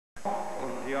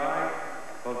On the eye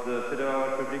of the Federal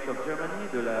Republic of Germany,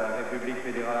 de la République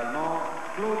fédérale allemande,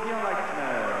 Claudia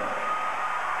Leistner.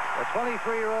 The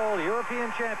 23-year-old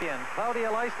European champion, Claudia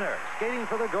Leistner, skating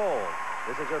for the gold.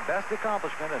 This is her best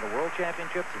accomplishment in a World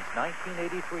Championship since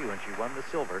 1983 when she won the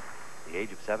silver at the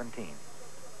age of 17.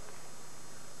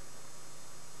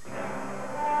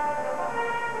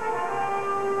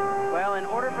 Well, in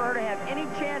order for her to have any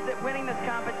chance at winning this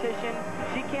competition,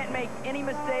 she can't make any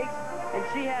mistakes, and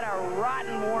she had a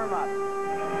rotten warm-up.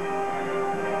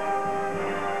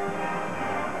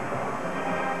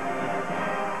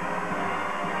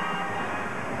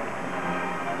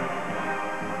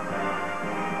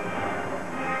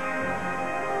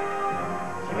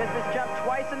 She missed this jump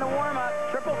twice in the warm-up.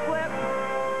 Triple flip.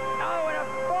 Oh, and a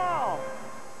fall.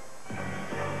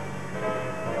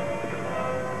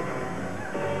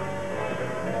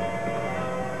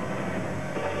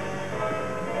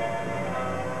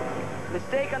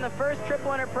 Mistake on the first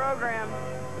triple in her program.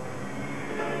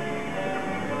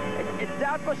 It's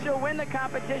doubtful she'll win the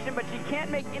competition, but she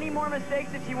can't make any more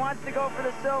mistakes if she wants to go for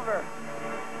the silver.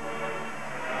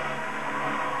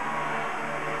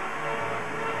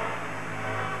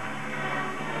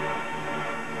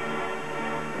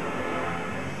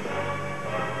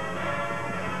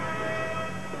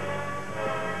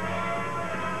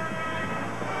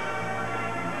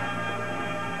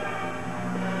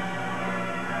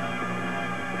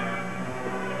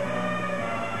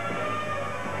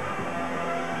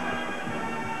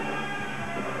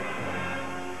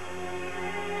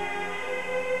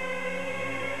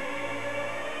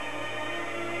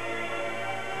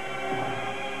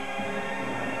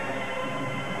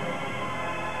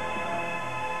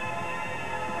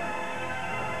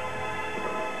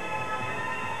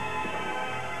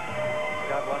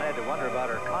 One had to wonder about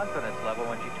her confidence level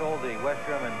when she told the West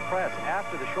German press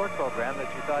after the short program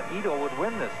that she thought Ito would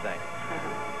win this thing.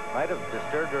 Might have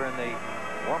disturbed her in the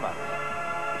warm-up.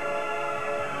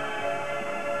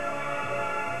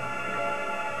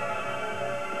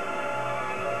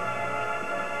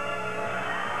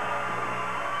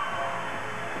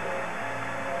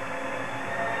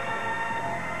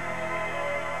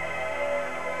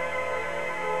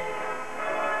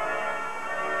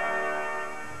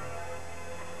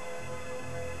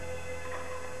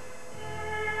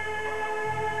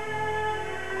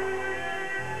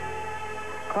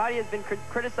 Claudia has been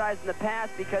criticized in the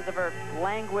past because of her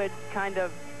languid, kind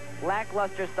of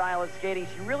lackluster style of skating.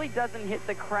 She really doesn't hit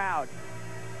the crowd.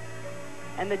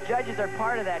 And the judges are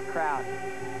part of that crowd.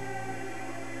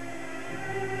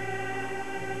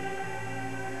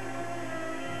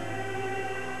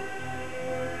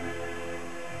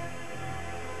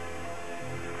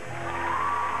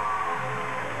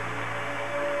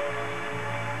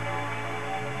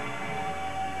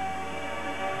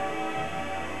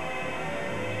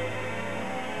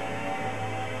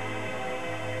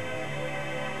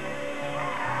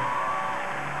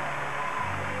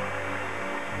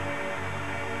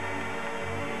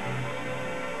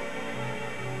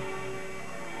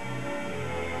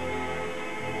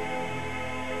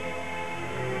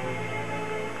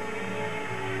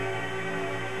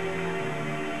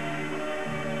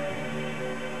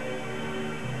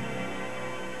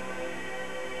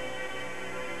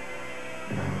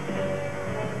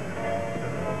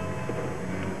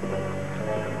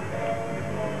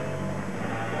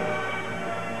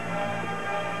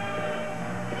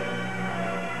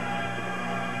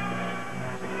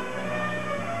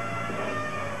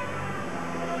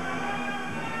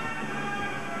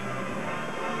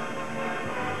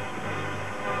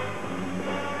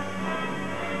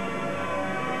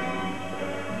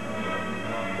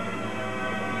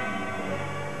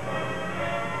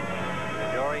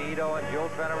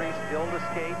 Still to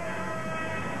skate.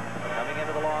 Coming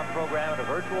into the long program in a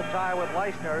virtual tie with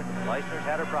Leistner. Leistner's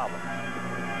had her problems.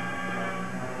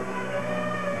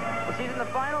 Well, she's in the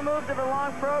final moves of her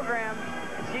long program.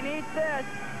 She needs this.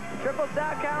 Triple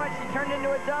south counter, and she turned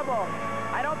into a double.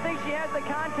 I don't think she has the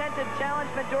content to challenge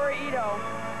Midori Ito.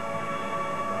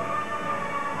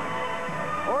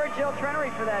 Or Jill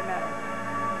Trenery, for that matter.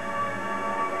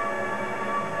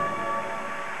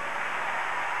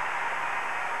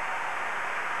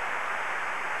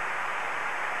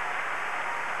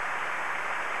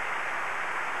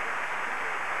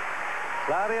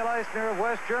 Claudia Leistner of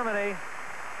West Germany.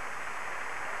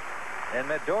 And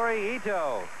Midori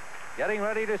Ito getting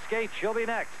ready to skate. She'll be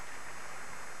next.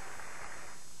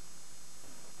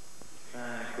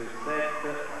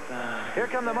 Here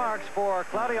come the marks for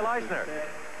Claudia Leistner.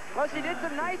 Well, she did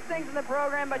some nice things in the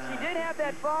program, but she did have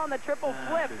that fall in the triple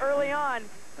flip early on.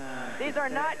 These are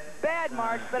not bad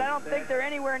marks, but I don't think they're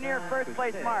anywhere near first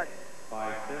place marks.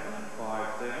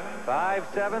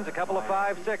 5-7s, a couple of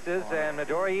 5-6s, and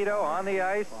Midori Ito on the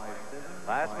ice.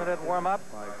 Last minute warm-up.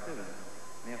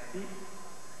 Merci.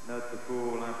 Note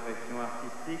pour l'impression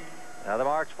artistique. Now the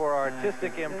marks for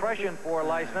artistic impression for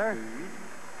Leistner.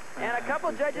 And a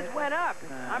couple judges went up.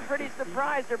 I'm pretty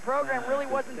surprised. Their program really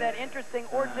wasn't that interesting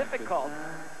or difficult.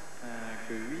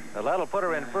 Well, that'll put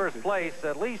her in first place,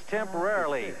 at least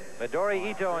temporarily.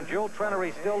 Midori Ito and Jules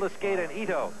Trenery still to skate, and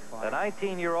Ito, the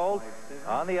 19-year-old,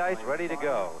 on the ice ready to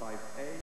go.